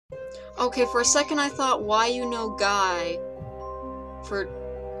Okay, for a second I thought why you know guy. For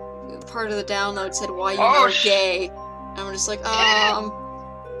part of the download said why you know gay. And I'm just like,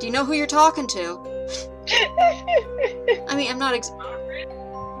 do you know who you're talking to? I mean, I'm not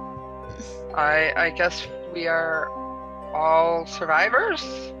I guess we are all survivors?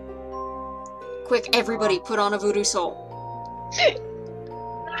 Quick, everybody, put on a voodoo soul.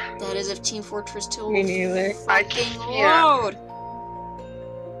 That is if Team Fortress 2 Me neither. fucking load!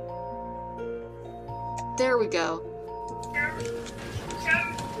 There we go.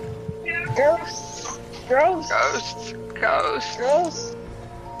 Ghosts! Ghosts! Ghosts! Ghosts! Ghosts!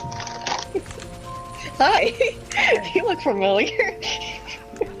 Hi! You look familiar.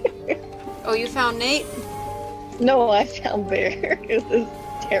 Oh, you found Nate? No, I found Bear. It was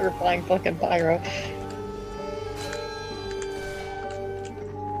terrifying fucking pyro.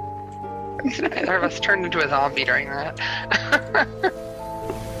 Either of us turned into a zombie during that.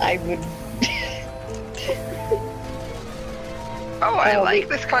 I would... Oh, I like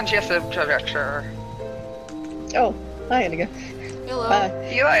this congestive trajectory. Oh, hi, Indigo. Hello.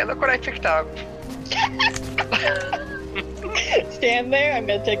 Eli, look what I picked up. Stand there, I'm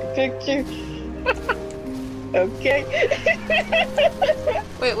gonna take a picture. Okay.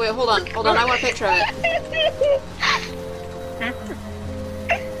 Wait, hold on, I want a picture of it.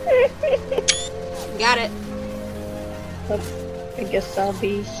 Got it. I guess I'll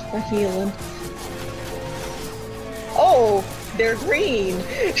be a healing. Oh, they're green.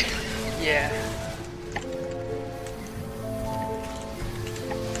 Yeah.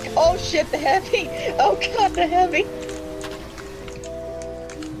 Oh shit, the heavy. Oh god, the heavy.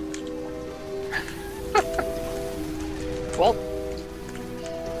 Well,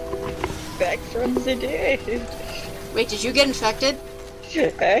 back from the dead. Wait, did you get infected?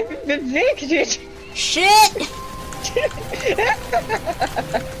 I've been evicted. Shit!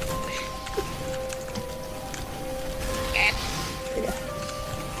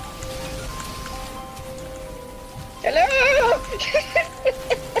 Hello!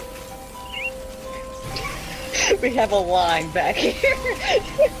 We have a line back here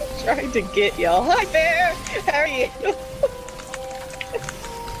trying to get y'all. Hi there! How are you?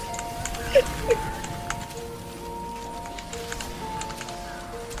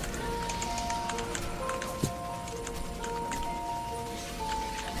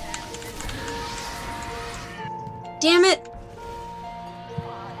 Damn it!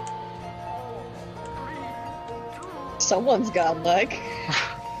 Someone's got luck.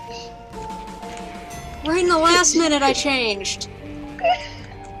 Right in the last minute I changed.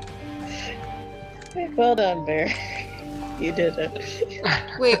 Well done, Bear. You did it.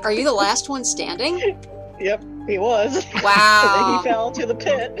 Wait, are you the last one standing? Yep, he was. Wow. And then he fell to the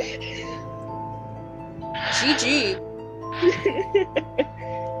pit. GG.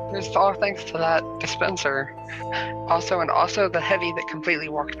 It's all thanks to that dispenser. Also the heavy that completely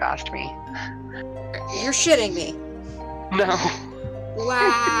walked past me. You're shitting me. No.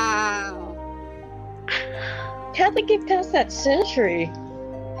 Wow. How'd they get past that sentry?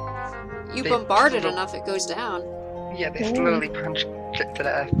 You bombard it enough, it goes down. Yeah, they slowly punched it to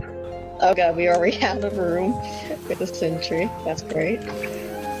death. Oh god, we already have a room with a sentry. That's great.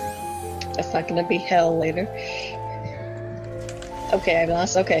 That's not gonna be hell later. Okay, I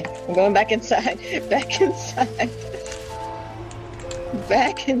lost. Okay, I'm going back inside. Back inside.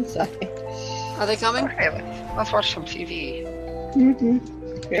 Back inside. Are they coming? Okay, let's watch some TV.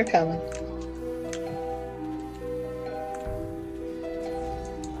 They're coming.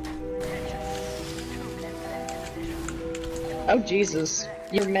 Oh Jesus.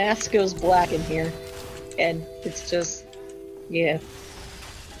 Your mask goes black in here. And it's just... yeah.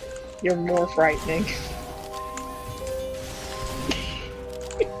 You're more frightening.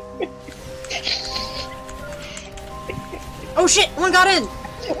 Oh shit! One got in!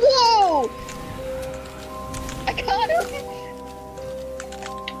 Whoa! I got him!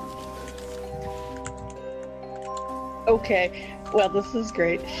 Okay, well this is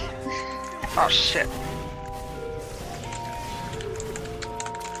great. Oh shit.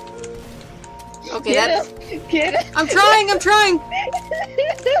 Okay, Get that's... him! Get him! I'm trying!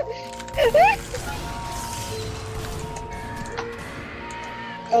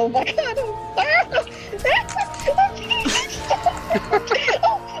 Oh my god! Oh my god!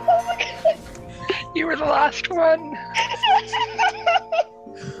 You were the last one.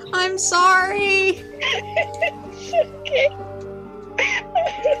 I'm sorry! Okay.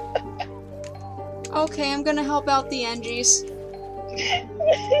 Okay, I'm gonna help out the NGs.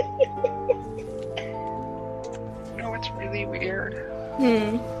 You know what's really weird?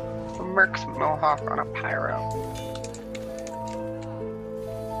 Hmm. A Merc's mohawk on a pyro.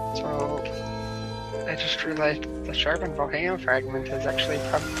 It's So, I just realized the sharpened volcano fragment is actually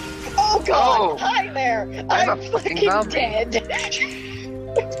Oh god! Oh! Hi there! I'm I'm a fucking fucking zombie. dead!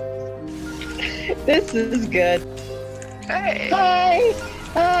 This is good. Hey! Hi!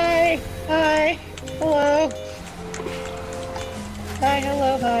 Hi! Hi! Hello! Hi,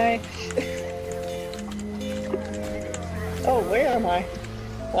 hello, hi. Oh, where am I?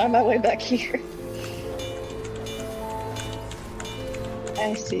 Why am I way back here?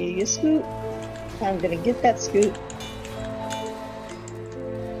 I see you, Scoot. I'm gonna get that Scoot.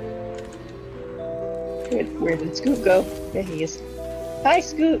 Where did Scoot go? There he is. Hi,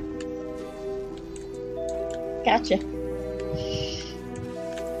 Scoot! Gotcha.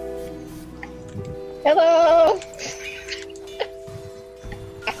 Hello!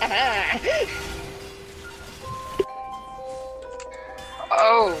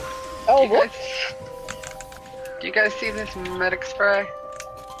 Oh! Oh, do you guys see this medic spray?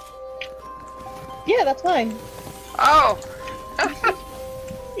 yeah, that's fine. Oh!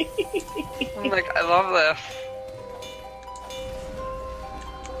 I'm like, I love this.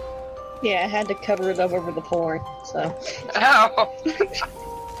 Yeah, I had to cover it up over the porn, so. Ow!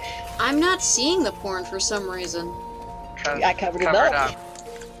 I'm not seeing the porn for some reason. I covered it up.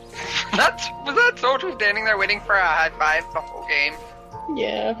 Was that soldier standing there waiting for a high five the whole game?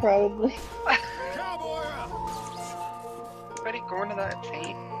 Yeah, probably. Everybody going to that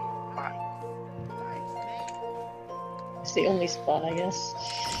same spot. It's the only spot, I guess.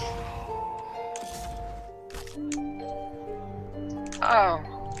 Oh.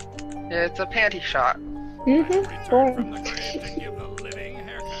 Yeah, it's a panty shot. Mm-hmm.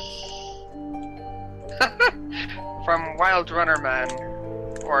 From Wild Runner Man.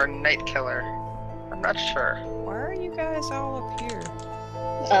 Or Night Killer. I'm not sure. Why are you guys all up here?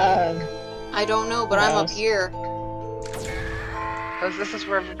 I don't know, but I'm up Mouse. here. Because this is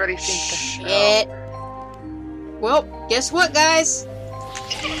where everybody seems to Shit. Well, guess what, guys?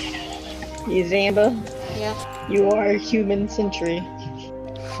 You Zamba, Yeah. you are a human sentry.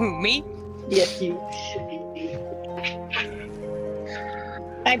 Who, me? Yes, you.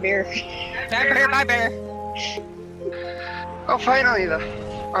 Hi, Bear. Bye, bear. Oh, finally,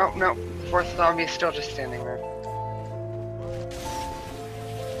 oh, no. Fourth zombie is still just standing there.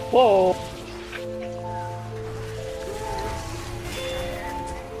 Whoa.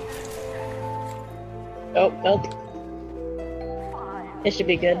 Oh, well. It should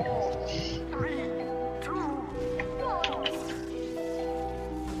be good.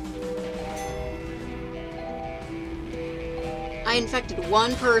 I infected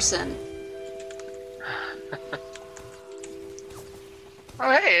one person. Oh,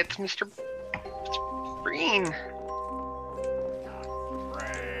 hey, it's Mr. Breen.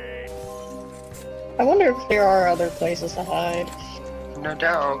 I wonder if there are other places to hide. No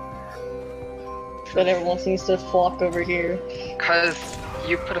doubt. But everyone seems to flock over here. Because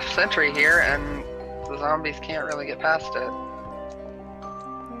you put a sentry here and the zombies can't really get past it.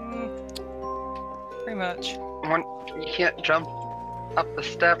 Pretty much. You can't jump up the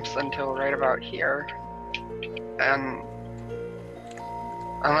steps until right about here. And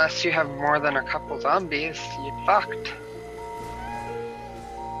unless you have more than a couple zombies, you're fucked.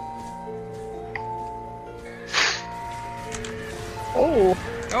 Oh.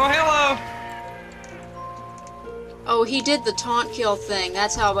 Oh, hello! Oh, he did the taunt kill thing.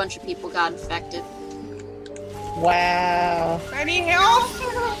 That's how a bunch of people got infected. Wow. Any help?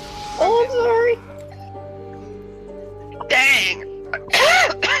 Oh, I'm sorry. Dang!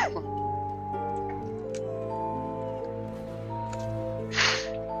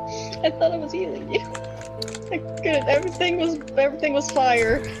 I thought I was healing you. I couldn't. Everything was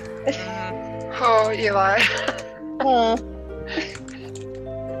fire. Oh, Eli. Huh.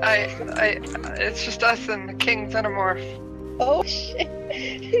 It's just us and the King Xenomorph. Oh shit.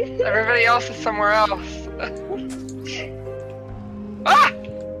 Everybody else is somewhere else. Ah!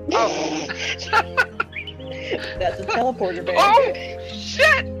 Oh. That's a teleporter bag. Oh,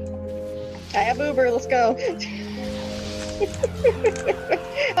 shit! I have Uber, let's go.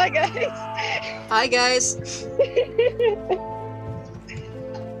 Hi guys. Hi, guys.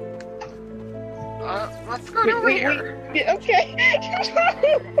 Let's go over here. Yeah, okay.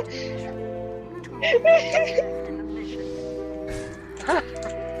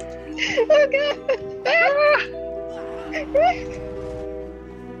 Oh god.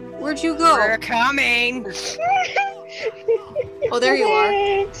 Where'd you go? We're coming! Oh, there you are.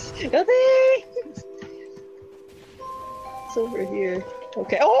 Thanks. Oh, thanks. It's over here.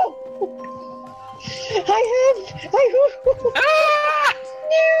 Okay. Oh! I have. Ah!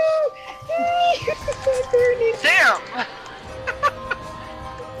 No! I'm burning. Damn!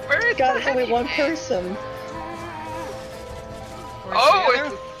 Where Where is God, the it's only heavy one man? person. Where's Oh, the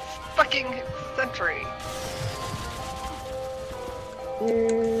other? it's a fucking sentry.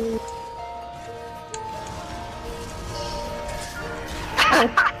 Mm.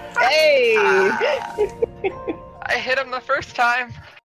 Hey! I hit him the first time.